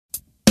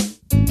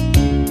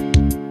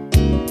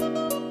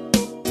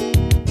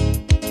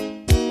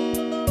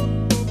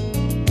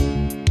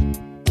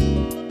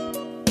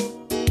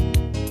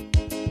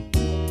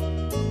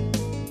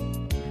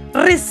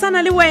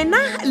buisana le wena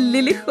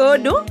le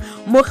lekgono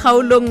mo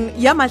kgaolong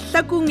ya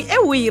Mahlakung e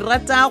o e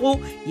ratago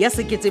ya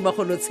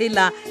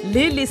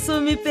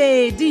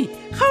 2012.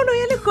 Kgaolo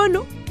ya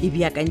lekgono e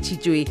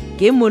beakantšhitšwe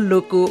ke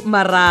Moloko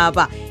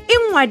Maraba, e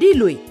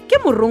ngwadilwe ke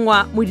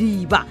Morongwa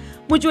Modiba,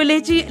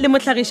 motšweletši le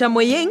mohlagiša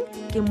moyeng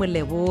ke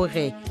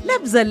Moleboge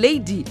Lebza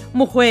Lady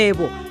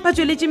Mokgwebo,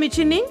 batšweletši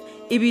metšhineng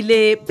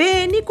ebile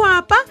Beni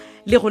Kwapa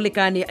le go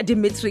lekane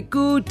Dimitri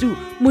Kutu,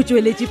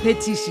 motšweletši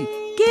phetiši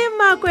ke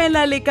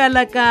Makwela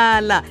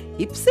Lekalakala.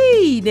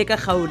 Ipsine ka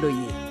kgaolo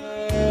ye.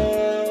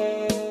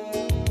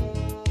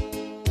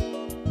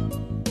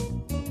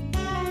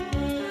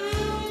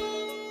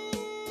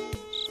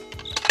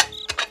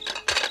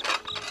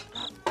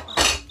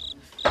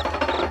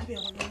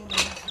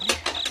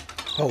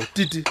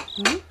 Titi,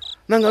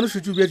 nanga no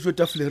shutju bia jo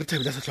tafle re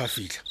thabela sa tla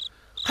fihla.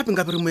 Gape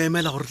nka be re mo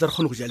emela gore tla re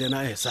kgone go ja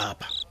lena e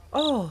sapa.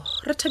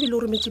 Re thabile o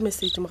rometse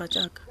message moga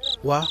tjaka.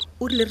 Wa?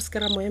 O rile re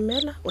skera mo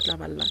emela o tla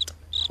ballata.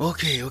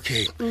 Okay.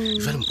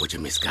 Jwa mpotse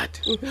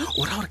Miskat.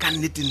 O ra gore ka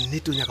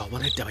nnete o nyaka go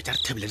bona ditaba tša re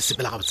thabile le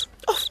sepela gabotse.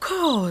 Of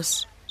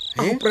course.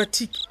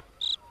 Pratik.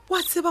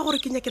 Wa tseba gore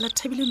ke nyakela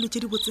thabile le tše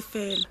di botse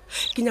fela.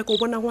 Ke nyaka go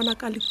bona ngwana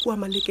ka le kua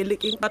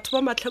malekelekeng. Batho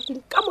ba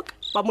Mahlakung ka moka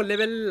ba mo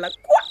lebella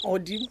kwa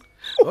godimo.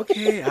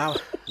 Okay,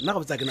 nna go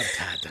botsa ke na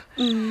bothata.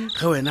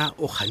 Ge wena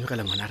o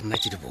kganyogela ngwana rena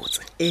tše di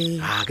botse.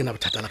 Ke na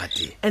bothata le ga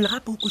teng. And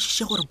gape o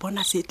kwešiše gore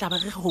bona se tla ba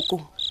ge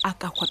gokong a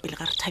ka kwa pele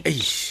ga re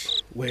thabile.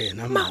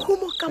 Wena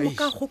mahumo ka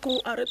moka gokong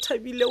a re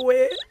thabile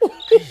we.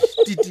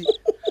 Titi,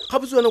 ga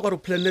botse wena kwa re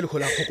planne le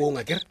kgola gokong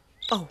a kere?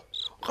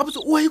 Ga botse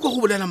o a ikwa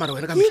go bolela mara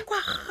wena ka mehla? Ikwa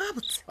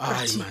gabotse.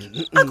 A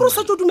ke o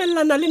sa tlo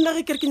dumelelana le nna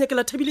ge ke re ke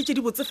nyakela thabile tše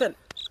di botse fela.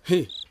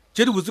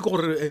 Tše di botse ke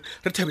gore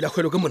re thabile a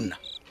kgwelo ke monna.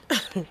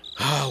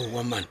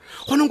 Wa man,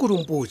 gona nko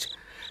rompotse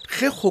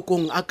ge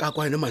gokong a ka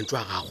kwa ene mantšwe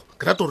a gago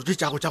ke rata gore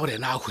tša gore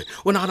ena akhwe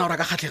o nagana gore a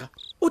ka kgatlhega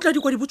o tla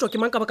dikwa dibotswa ke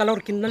mang ka baka la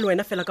gore ke nna le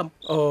wena fela ka mo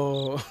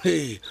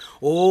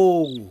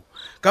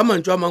ka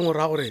mantšwe a mangwe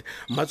ra gore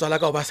mmatswala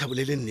ka o ba sa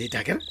bolele nnete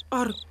a kere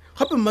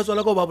gape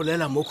mmatswala ka o ba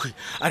bolela mokhwi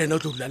a rena o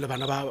tlo dula le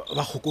bana ba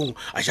gokong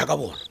a ja ka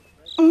bona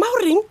mma o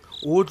reng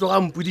o tloga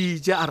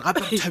mpoditše a re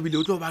gape re thabile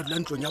o tlo ba dula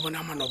ntlong ya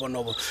bona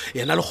manobonobo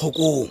yena le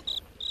gokong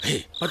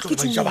ba tlo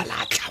ba ja ba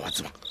latlha wa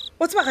tseba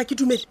o tseba ga ke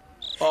dumele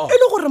e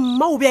le gore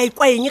mma o be a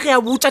ikwa eng ge a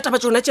botsa taba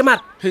tsona tše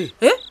mara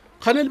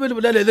gane le be le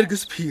bolela le re ke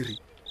sephiri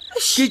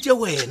ke tše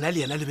wena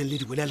le yena le beng le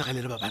di bolela ga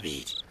le ba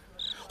babedi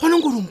gona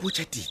nko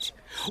rompotša Titi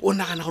o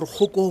nagana gore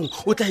gokong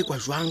o tla ikwa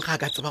jwang ga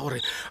ka tseba gore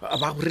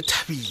ba re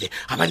thabile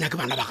ga ba nyake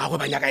bana ba gagwe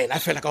ba nyaka ena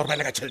fela ka gore ba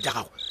nyaka tšhelete ya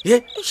gagwe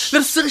le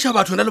re segiša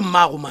batho na le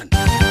mmago mane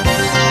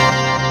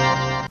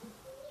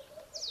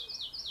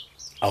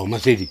ao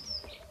Masedi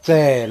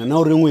tsena na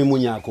o reng o e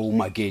monyako o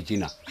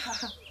maketse na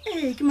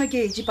ke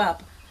maketse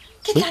papa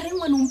ke tla reng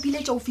ngwana o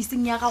mpiletša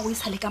ofising ya gago e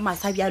sale ka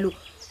masa bjalo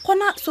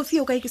gona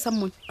Sofia o ka ikisa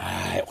mmone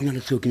go na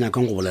le seo ke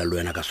nyakang go bolela le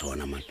wena ka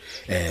sona man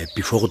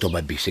before go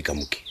toba bise ka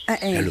moke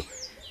jalo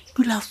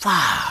dula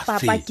fatshe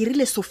papa ke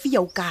rile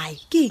Sofia o kae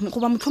ke eng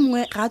goba motho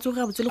mongwe ga a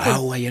tsoge ga botse le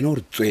go yena o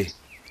re tswe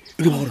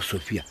le ba gore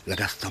Sofia la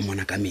ka se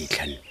mona ka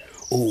metlhane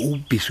o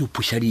bise o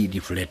phusha di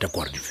fleta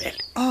kwa re di fele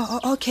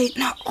okay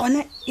na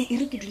gona e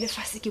re ke dule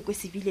fase ke kwe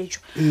seviletšo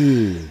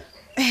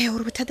o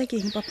re bothata ke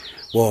eng papa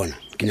bona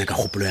ke nyaka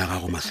kgopolo ya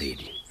gago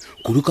Masedi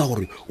kudu ka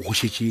gore o go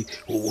šetše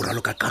o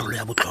raloka karolo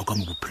ya botlhokwa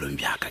mo bophelong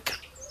bjaka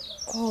kere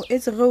e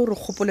tsege o re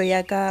kgopolo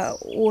ya ka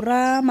o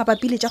ra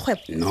mabapi le tša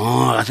kgwebo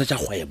no ga se tša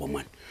kgwebo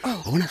man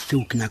ga bona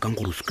seo ke nyakang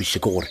gore o se kwešiše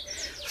ke gore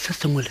se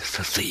sengwe le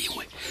se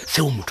sengwe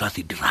seo motho a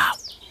se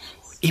dirago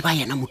e ba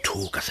yena motho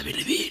o ka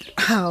sebelebele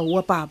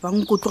wa papa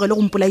nko tlogele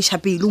go mpolaiša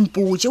pele o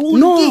mpotse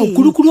no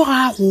kudu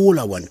ga a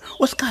gola bona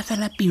o se ka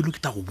fela pelo ke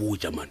ta go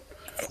botsa man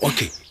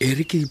okay e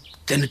re ke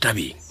tsene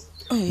tabeng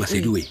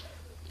Masedi we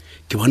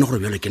ke bona gore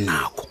bjale ke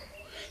nako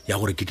ya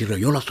gore ke dira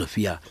yola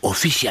Sofia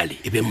officially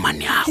e be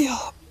mane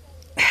yago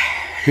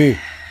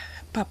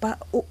papa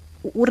o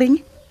reng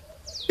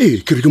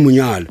ke re ke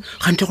monyala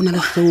gante go na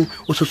le seo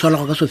o se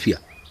swalago ka Sofia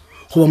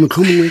goba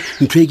motlho mongwe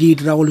ntho e ke e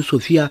dirago le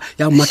Sofia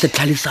ya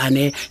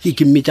masetlhalisane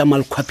ke mmetša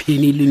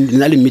malkhwapheni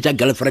nna le mmetša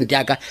girlfriend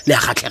yaka le ya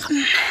kgatlhega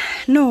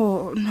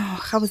no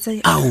ga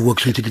botse aowa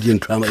ke swantse ke di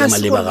ntho ya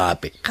maleba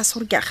gape ga se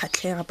gore ke a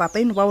kgatlhega papa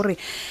eno ba gore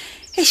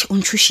o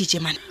ntšhošitše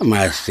man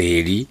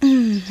Masedi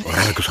o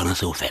rale ke swana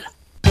seo fela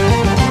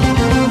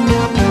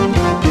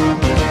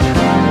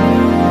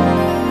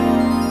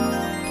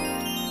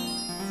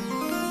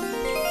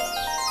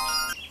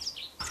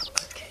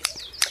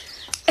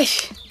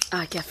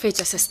ke a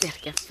fetša sister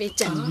ke a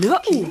fetša no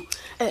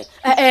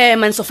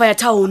man Sofia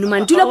town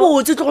man dula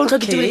botse tlo go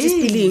tlhoka ditebeletse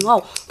spilling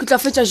ke tla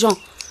fetša jong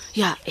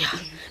ya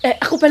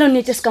a kopela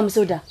nnete se ka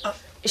mosoda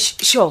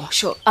sure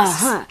sure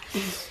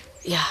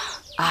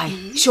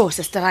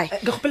sister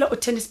ke gopela o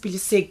tennis pele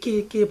se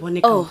ke bone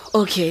ka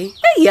okay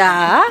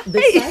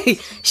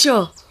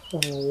sure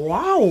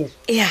wow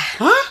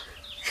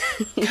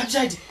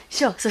kapjadi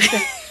sure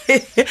sister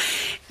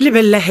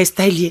lebella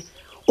hairstyle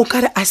o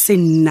ka re a se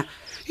nna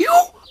yo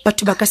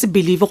batho ba ka se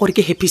believe gore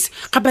ke happys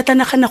ga ba tla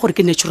nagana gore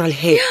ke natural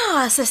hair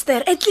ya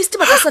sister at least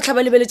ba ka sa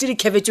tlhaba lebeletse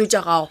di-cabbage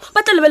tsa gago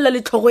ba tla lebelela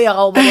le tlhogo ya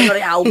gago ba bona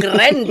gore ao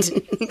grand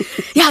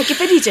ya ke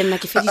feditse nna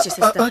ke feditse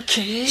sister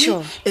okay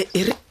Sure.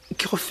 e re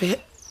ke go fe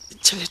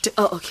tšhelete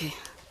oh okay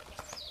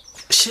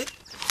Shit.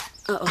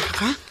 uh-oh.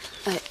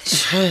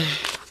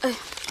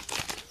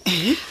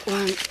 Eh?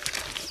 1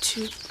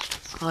 2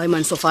 hayi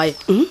man Sophia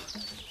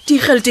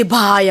digelte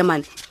baya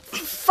man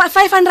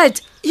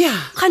 500 Yeah.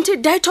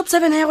 kgante di top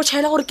 7 ya go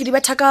tšhaela gore ke di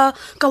betha ka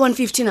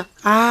 150 na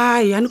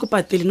Ai, yani ku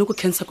patele no ku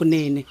cancer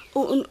kunene.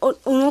 o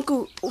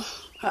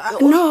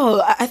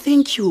No, I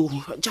thank you.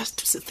 Just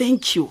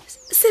thank you.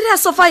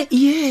 serious Sophia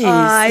Yes.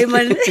 ay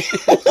man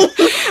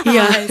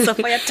Yeah.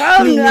 Sophia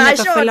town Nna a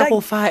ka fela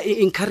go fa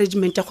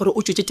encouragement ya gore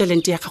o tswetse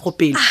talent ya gago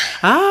pele.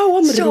 Wa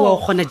moriri wa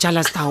go gona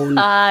jealous town.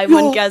 ay Yo,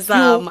 man ke a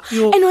zama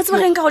yo, and what's ba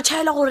reng ka go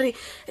tšhaela gore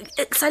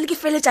sale ke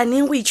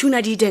feletsaneng go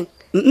itšhuna diteng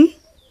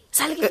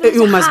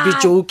You must be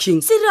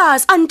joking.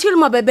 Serious until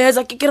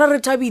mabebeza ke kira re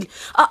thabile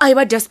I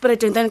ba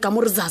desperate and then ka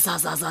mo re za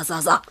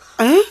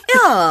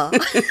yeah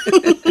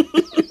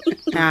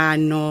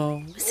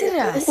No.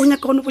 serious O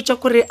nyaka go ne botsa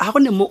gore ha go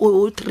ne mo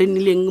o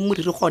trainileng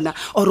moriri gona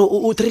or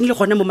o trainile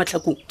gona mo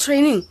Mahlakung.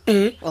 training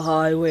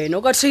ai wena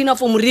o ka trainer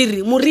for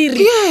moriri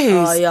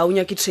Yes. ya o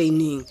nyake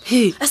training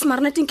Hey. as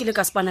marana tinkile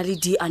ka spana le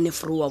di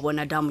anefro wa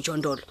bona dam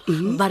jondolo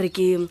ba re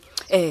ke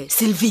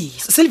Sylvie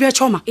Sylvia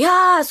Choma.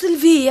 ya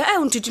Sylvia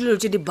o ntutile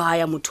tse di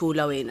baya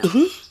mothola wena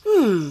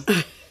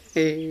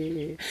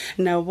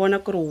Na bona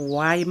gore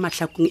why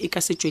Mahlakung e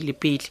ka se tswele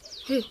pele.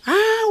 Hey.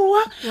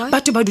 Awa, Why?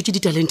 batho ba dutse di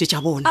talente tsa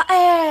bona.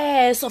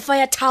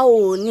 Sophia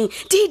town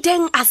di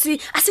deng a se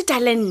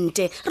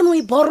talente re no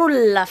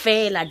iborolla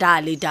fela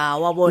dale da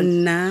wa bona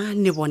Nna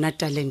ne bona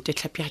talente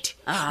tlhapiadi.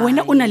 Ai.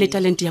 Wena o na le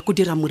talente ya go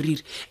dira moriri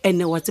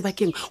ene wa tseba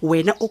keng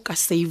wena o ka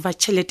save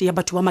tšhelete ya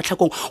batho ba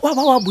Mahlakong wa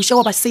ba wa busha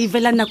wa ba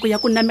savela nako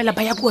ya go namela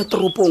ba ya kwa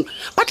toropong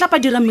ba tla ba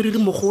dira moriri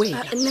mo go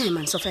wena. nne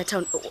man Sophia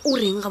town o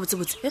reng ga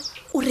botsebotse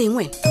o reng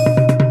wena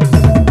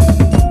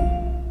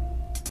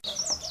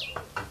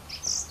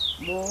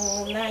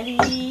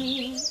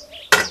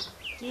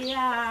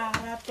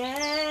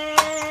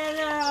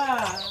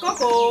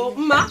Koko,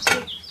 ma.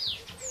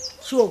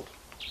 so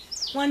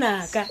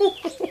ngwanaka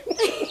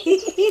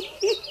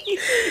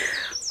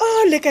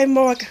Oh, le kae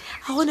mma wa ka?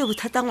 ga gone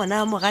bothata ngwana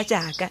wa moga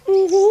jaaka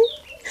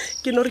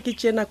Ke no re ke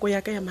tšee nako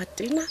ya ka ya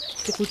matena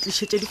ke go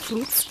tlišetse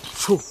di-fruits.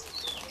 so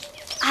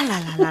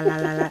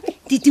alalalala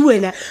titi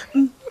wena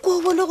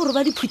ko bone gore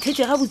ba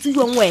diphuthetse ga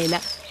botsiwang wena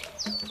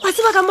wa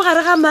tseba ka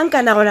mogare ga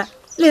mankana gona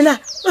lena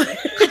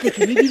gape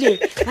ke lebile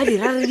ba di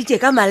rareditse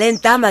ka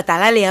malenta a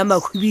matala le ya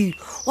makhubilo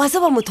wa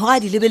tseba motho ga a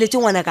di lebeletse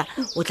ngwanaka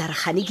o tla re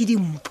gane ke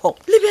dimpho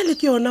Le bjale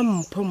ke yona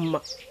mpho mma.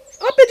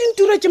 Gape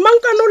dinturetse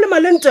mankano le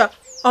malenta.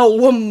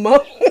 Aowa mma.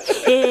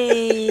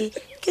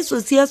 ke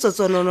sotsi ya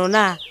tsotsonono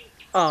na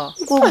Ah.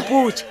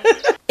 kompotse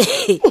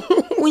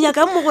o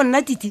nyaka mo go nna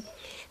titi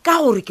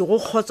ka gore ke go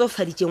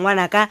kgotsofaditse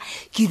ngwanaka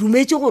ke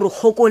dumetse gore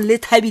kgokong le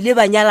thabile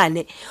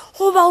banyalane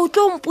goba o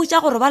tlo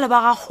mpotsa gore ba le ba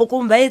ga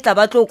kgokong ba etla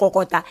ba tlo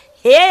kokota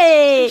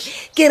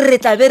ke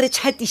re tla be re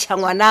tšhatiša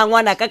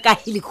ngwanaka ka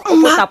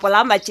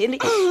helikoptapola matšhene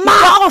ba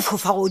go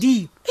fofa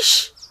godimo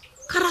Eish,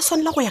 ga ra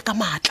swanela go ya ka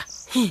maatla.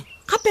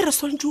 Gape re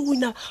swantse go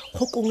ina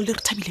kgokong le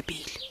re thabile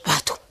pele.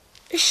 batho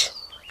Eish.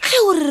 ge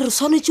o re re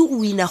tshwanetse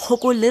go ina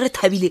kgokong le re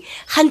thabile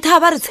gantha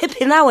ba re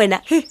tshepena wena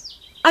He,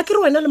 a ke re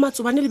wena le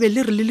matsobane le be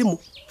le re le mo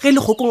ge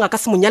le kgokong a ka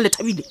se monya le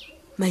thabile.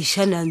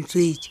 maišane a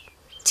ntswetse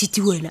titi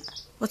wena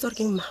Wa tswa re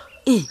keng ma?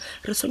 Eh.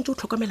 Re swantse go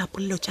tlhokomela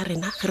polelo tša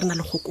rena ge re na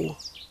le kgokong.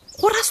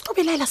 Gore a se to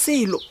belaela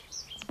selo.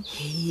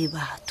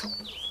 batho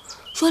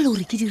jwale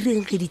gore ke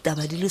direng ge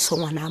ditaba di le so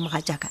ngwana a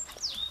moga jaaka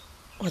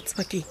Wa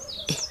tseba keng?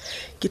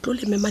 Ke tlo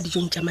le mema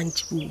dijong tša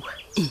mantši bua.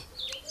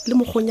 Le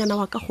mogonyana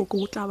wa ka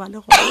kgokong o tla ba le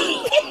gona.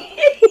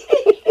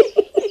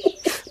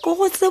 ko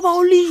go tseba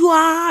o le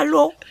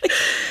jalo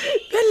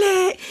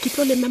Bjale ke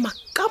tlo le mema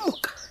ka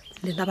moka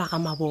lena ba ga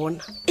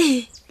mabona.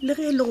 Le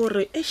ge e le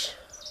gore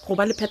go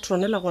ba le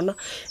petronela gona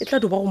e tla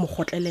duba go mo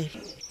gotlelela.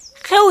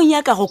 ge o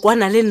nyaka go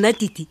kwana le nna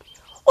titi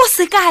o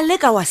se ka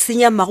leka wa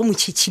senya mmago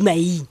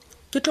motšhetšhimaing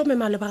Ke tlo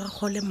mema le ba ga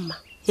gole mma.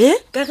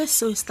 Ka ge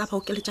seo se tla ba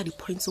okeletša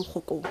di-points go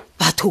kgokong.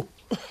 batho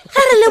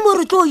ge re le mo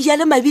re tlo o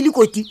jale mabile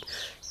koti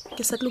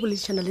Ke sa tlo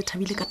boledišana le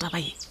thabile ka taba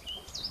e.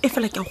 E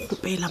fela ke a go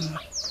gopela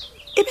mma.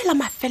 E bela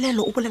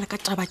mafelelo o bolela ka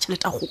taba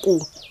tšhelete a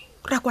kgokong.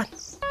 Re a kwana.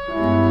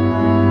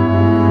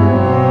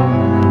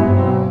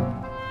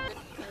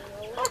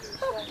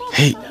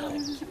 Hey,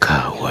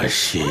 ka wa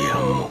shea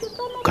mo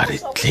ka re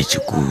tletse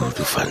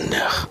kudu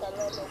fannega.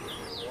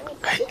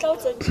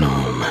 No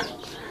man,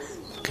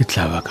 ke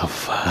tla ba ka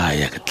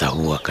faya ke tla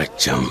bua ka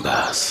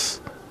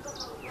jambas.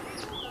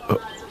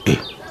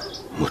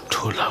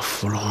 Mothola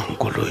folong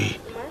koloi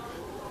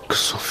ke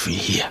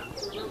Sophia.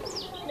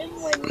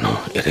 No,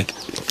 ere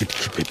ke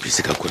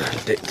pepise ka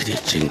kurante di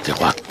tšente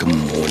gwa ke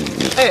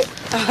monni.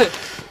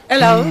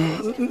 Hello,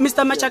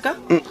 Mr. Machaka.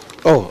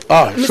 Oh,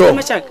 Mr. sure.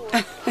 Machaka.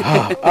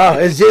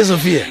 It's J.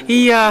 Sophia.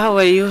 Yeah, how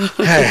are you?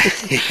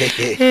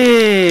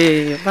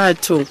 Hey,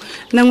 batho.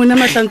 Nangwe na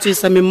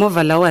matlantswisa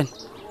memova lawan.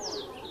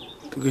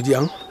 Good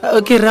young.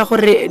 Okay, ra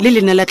gore le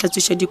lena la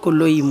tlatswisha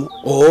dikoloi mo.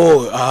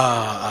 Oh,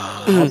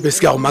 bese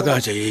ke a go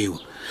makatša eo.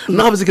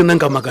 Nna ga botse ke nna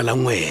nka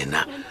makalang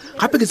wena.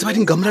 Gape ke tseba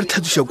dinka mola di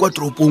tlhatšiša kwa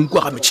toropong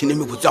kwa ga metšhini e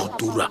mebotse ya go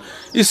tura.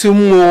 E seng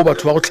mo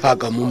batho ba go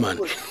tlhaka mo mane.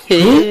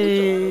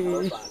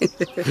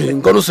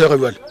 Nka no sega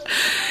bjale.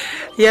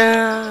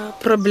 Ya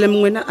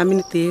problem wena a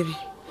mine tebe.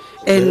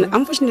 And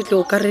unfortunately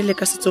o ka rele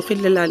ka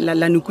setsogile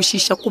la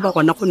nekušiša ko ba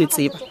gona go ne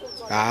tseba.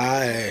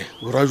 Ai,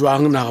 o ra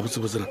jwang na ga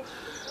botsebotsena.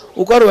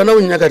 O ka re wena o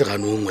nnyaka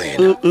diganong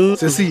wena.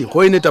 Se se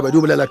go ene taba di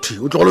o bolela thwi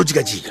o tlogole o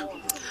jika-jika.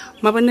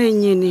 Mabana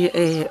yenyeni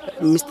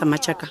Mr.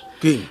 Machaka.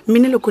 Keng?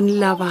 Mina loko ni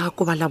lava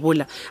ku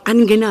vulavula a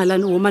ni nghena hala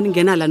ni huma ni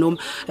nghena hala ni huma.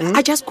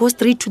 I just go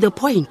straight to the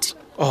point.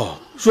 Oh,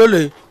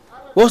 jwale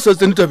wa sa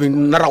tsene tabeng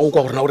nna ra go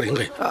kwa gore na o reng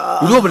ge.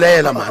 O di o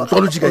bolela man,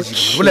 tlogole o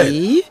jika-jika.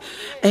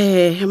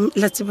 Bolela.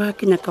 La tseba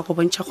ke nyaka go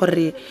bontšha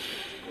gore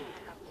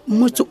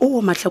motse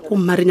o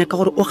Mahlakong mare nyaka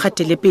gore o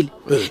gatele pele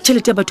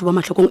tšhelete ya batho ba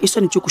Mahlakong e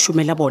swanetse go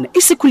šomela bona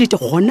e security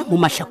gona mo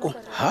Mahlakong.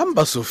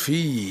 Hamba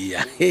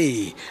Sophia,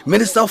 hey,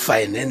 Minister of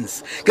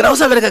Finance. Ke ra o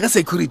sa bereka ka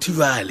security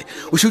vale.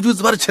 O šetse o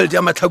tseba re tšhelete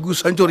ya Mahlakong e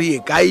swantse gore e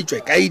kae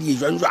tswe kae di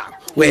jwang jwang.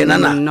 Wena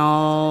na.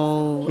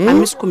 No, a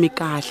mi sekome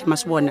kahle ma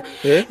se bona.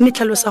 Ni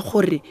tlhalosa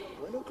gore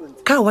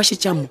ka wa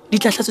shetsamo di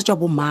tlahlatswa tsa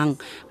bomang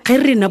ge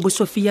re na bo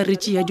Sophia re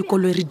tšea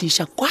dikolo re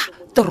disha kwa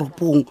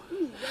toropong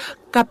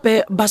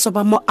kape ba so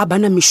ba mo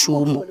abana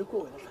mishumo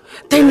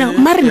tena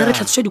mare na re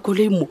tlhatswa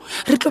dikolo mo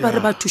re tlo ba re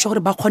ba thusha gore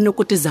ba khone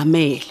go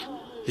tezamela.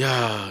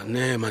 Ya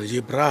ne man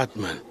je brat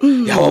man.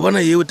 Ya wa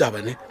bona yeo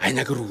taba ne a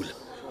nya ke rula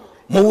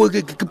mo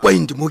ke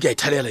point mo ke a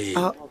ithalela ye.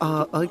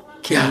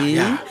 Okay.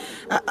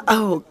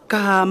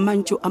 Ka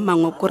mantšu a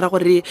mangwe go ra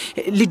gore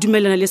le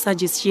dumelana le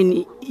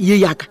suggestion ye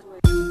yaka.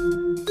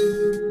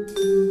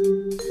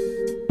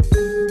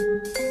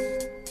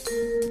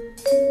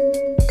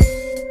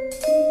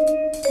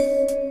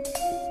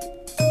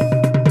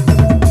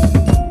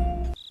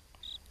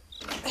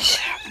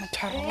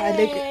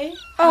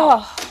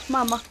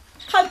 Mama,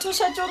 ga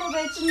thusha tso ro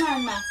betse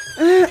nana.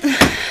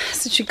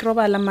 Se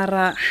tshikroba la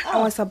mara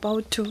I was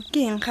about to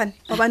ke eng gane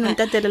ba ba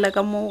ntatelela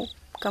ka mo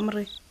ka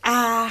more.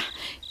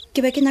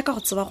 Ke be ke nyaka go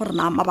tseba gore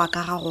na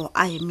mabaka ga go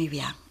a eme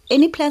bjang.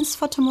 Any plans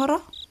for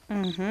tomorrow?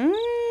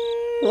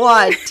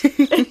 What?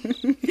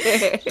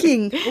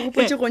 King o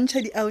gopotse go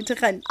ntšha di out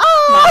gane.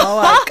 Mama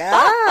wa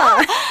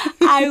ka.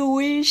 I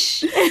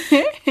wish.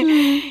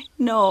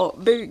 No,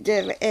 baby,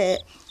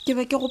 ke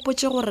be ke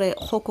gopotse gore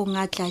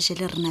Kgokong a tla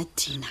jele rena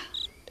Tina.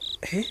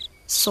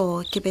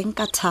 So ke be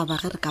nka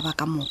thaba ge re ka ba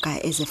ka moka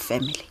as a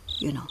family,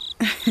 you know.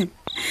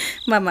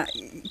 Mama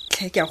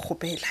ke a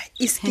gopela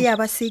iske ya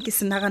ba se ke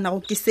senagana go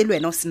ke se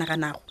lwena o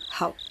senagana go.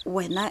 How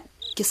wena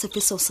ke se fe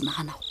se o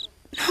senagana go?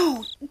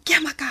 No, ke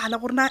a makala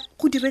gore na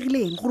go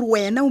diregileng gore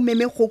wena o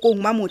meme Kgokong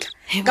mamotla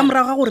ka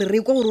morago ga gore re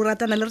go gore o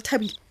ratana le re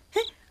Thabile.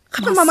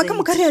 Gape mama ka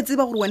moka re a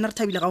tseba gore wena re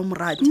Thabile ga o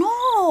moradi.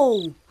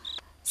 No.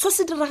 So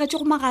se diragatse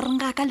go magareng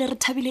ga ka le re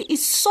Thabile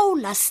is so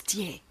last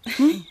year.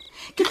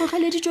 Ke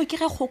tlogeleleditswe ke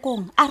ge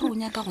Kgokong a re o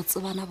nyaka go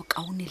tsebana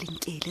bokaone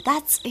lenkele.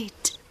 That's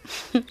it.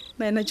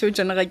 Nna tšo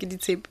tsona ga ke di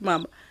tshepe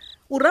mama.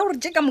 O ra gore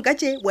tše ka moka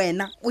tše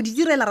wena o di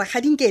direla ra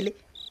gadinkele.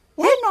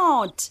 Why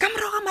not? Ka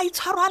morago ga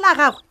maitshwaro a la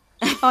gago.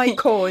 Ai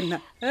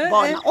khona.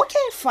 Bona,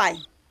 okay,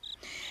 fine.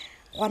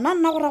 Gona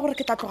nna gore gore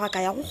ke tla tloga ka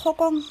ya go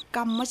Kgokong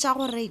ka mmotsa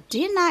gore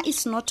dinner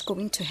is not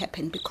going to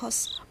happen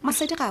because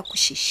Masedi ga a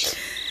kwešiše.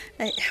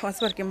 Wa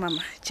tseba ke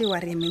mama tše wa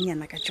re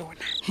emenyana ka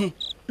tsona.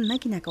 Nna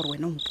ke nyaka gore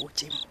wena o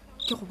mpotse mo.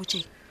 Ke go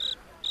botse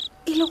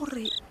E le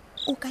gore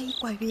o ka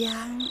ikwa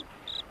bjang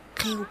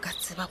ge o ka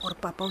tseba gore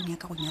papa o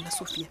nyaka go nyala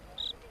Sophia.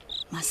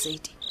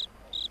 Masedi.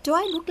 Do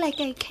I look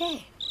like I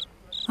care?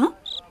 Huh?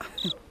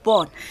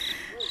 Bona.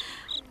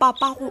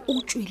 Papa go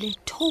o tswile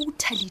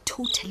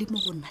totally mo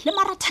gonna. Le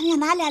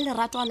marathanyana a le a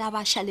lerato a le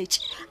ba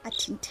shaletše a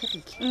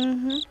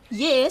thintegile.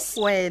 Yes.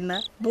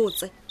 Wena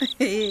Botse.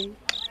 Age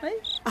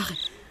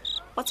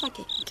What's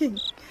okay? king.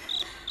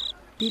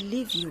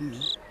 Believe you me.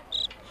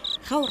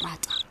 Ga o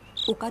rata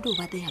o ka do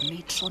ba their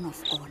matron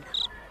of honor.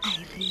 I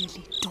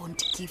really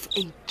don't give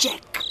a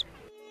jack.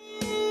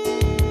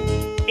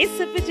 E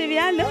sepetse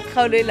bjalo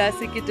kgaolo e la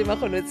sekete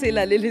magolo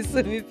tshela le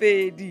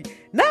lesomepedi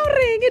na o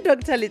reng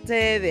Dr.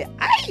 Letebe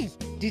ai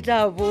di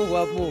tla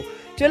boa mo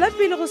tšwela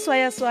pele go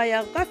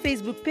swaya ka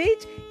Facebook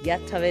page ya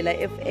Thabela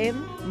FM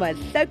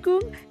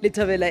Mahlakung le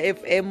Thabela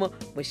FM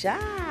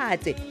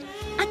Mošate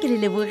a ke le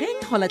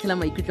lebogeng go latlhela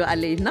maikutlo a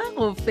lena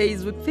go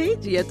Facebook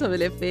page ya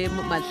Thabela FM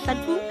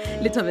Mahlakung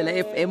le Thabela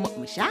FM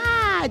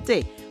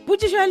Mošate.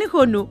 Putsišo ya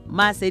lekgono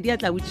Masedi a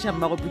tla botsiša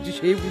mmago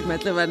putsišo e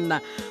boimatle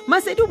banna.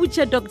 Masedi o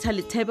botsiša Dr.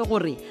 Letebe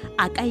gore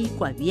a ka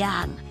ikwa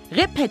bjang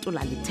ge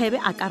phetola Letebe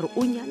a ka re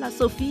o nyala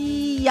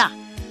Sophia.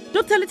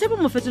 dr Lethebo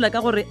mo fetola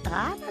ka gore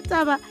ga na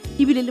taba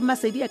ebile le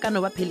Masedi a ka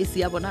no ba phelisi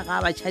ya bona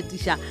ga ba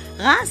chatisa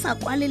ga a sa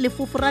kwale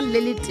lefofora le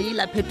le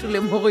tela phetole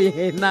mo go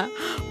yena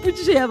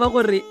potšišo ya ba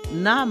gore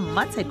na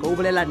Mmatsheko o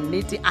bolela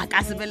nnete a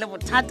ka se be le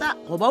bothata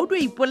goba o tlo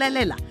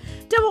ipolelela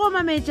Tebogo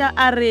Mametša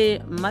a re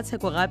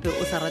Mmatsheko gape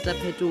o sa rata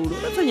phetolo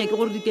o tshwenya ke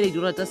gore dikele di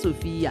rata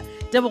Sofia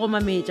Tebogo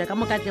Mametša ka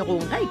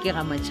mokatlegong ga ike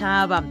ga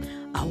matšhaba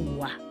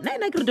aowa nna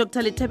ena ke re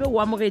dr Lethebe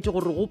o amogetse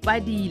gore go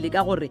padile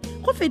ka gore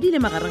go fedile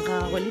magareng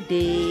ga gagwe le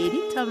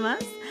Daddy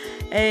Thomas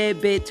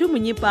Bethu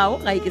Monyepao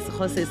ga ike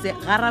sekgosese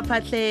ga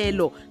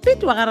raphatlhelo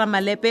Pete wa ga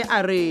Ramalepe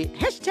a re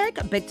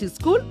 #back to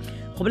school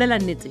go bolela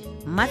nnete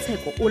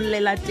Mmatsheko o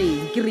llela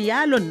teng ke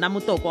rialo nna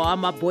motoko wa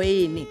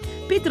maboene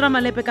Pete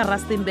Ramalepe ka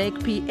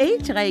Rustenburg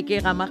PH ga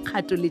ike ga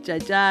makgato le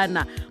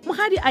tšatšana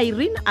mogadi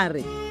Irene a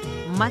re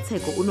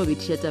Mmatsheko o no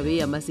betšhia tabe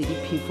ya Masedi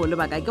phifo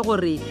lebaka ke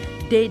gore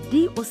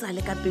Daddy o sa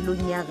le ka pelong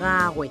ya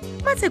gagwe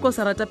Mmatsheko o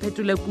sa rata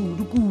phetole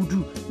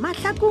kudu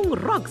Mahlakung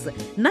rocks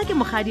nna ke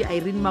mogadi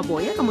Irene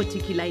Maboya ka mo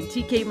Tiki Line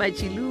TK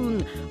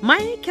Machilung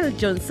Michael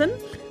Johnson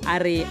a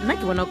re nna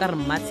ke bona o ka re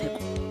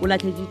Mmatsheko o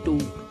latlhetse tou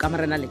ka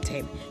Marena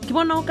Lethebe ke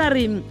bona o ka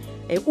re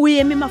o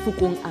eme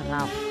mafokong a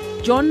gago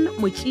John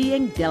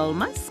Mochieng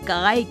Delmas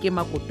ka gae ke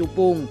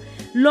makotopong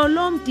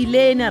Lolo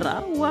Mtilene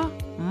rawa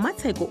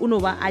Mmatsheko o no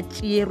ba a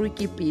tšerwe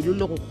ke pelo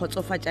le go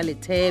kgotsofatša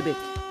Lethebe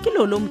ke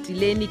Lolo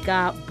Mtilene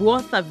ka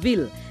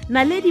Bothaville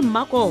Naledi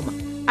Makoma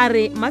a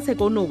re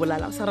Mmatsheko o no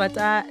bolala o sa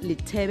rata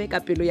Lethebe ka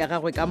pelo ya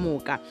gagwe ka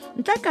moka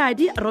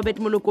Ntlakadi Robert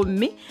Moloko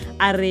mme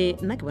a re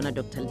nna ke bona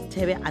Dr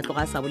Lethebe a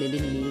tloga a sa bolele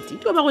nnete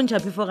tio ba go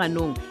ntšha phefo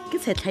ganong ke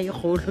tshetla e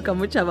kgolo ka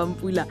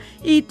motšhabampula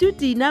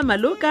Itutina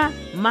Maloka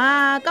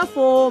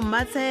Makafo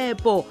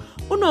Mmatshepo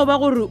o no ba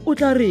gore o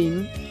tla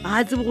reng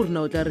a tsebe gore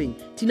na o tla reng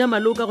Tina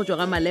Maloka go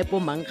tswa ga Malepo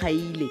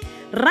Mankgaile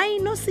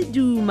Raino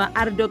Seduma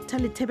a re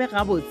Dr Lethebe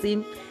ga botse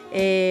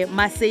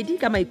Masedi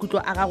ka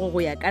maikutlo a gago go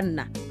ya ka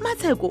nna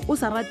Mmatsheko o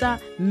sa rata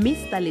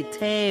Mr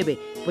Lethebe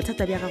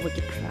bothata bja gago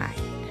ke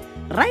pride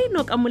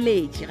Raino ka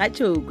moletši ga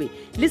tšhokwe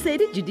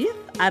Lesedi Judith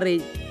a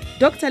re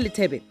Dr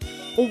Lethebe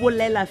o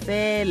bolela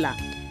fela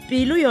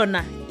pelo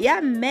yona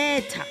ya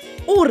metha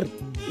o re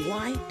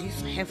why this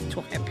have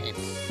to happen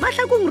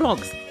Mahlakung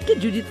rocks ke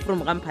Judith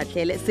from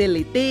Gamphatlele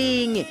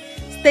Seleteng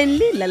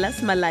Stanley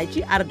Lalas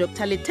Malachi a re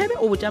Dr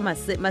Lethebe o botša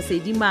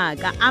Masedi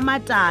maaka a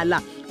matala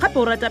gape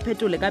o rata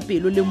phetole ka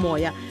pelo le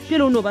moya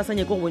pele o ne o ba sa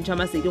nyake go bontšha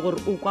Masedi gore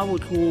o kwa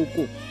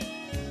botlhoko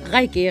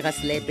ga ike ga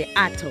slepe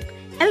a talk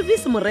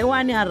Elvis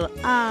Morewane a re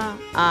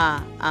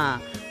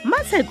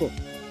Mmatsheko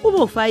o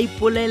bo fa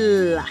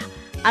ipolelela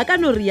a ka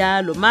no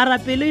rialo mara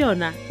pelo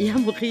yona ya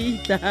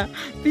mogitla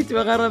Pete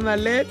wa ga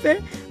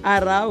Ramalepe a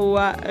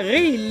rawa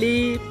ge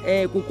le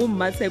koko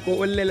Mmatsheko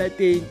o llela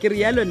teng ke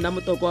rialo nna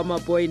motoko wa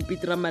maboen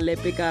Pete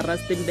Ramalepe ka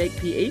Rustenburg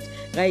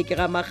PH ga ike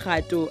ga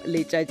magato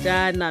le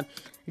tšatšana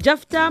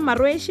Jafta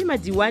Marweshi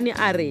Madiwane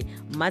a re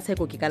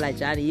Mmatsheko ke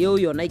kalajane yeo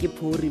yona ke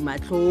phori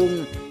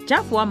matlhong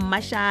Jaf wa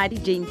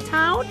Mmashadi Jane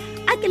Town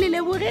a ke le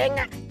lebogeng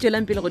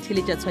tšwelang pele go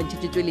theletša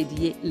tshwantšhetšo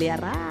tšweledie le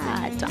ya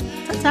rata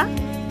tata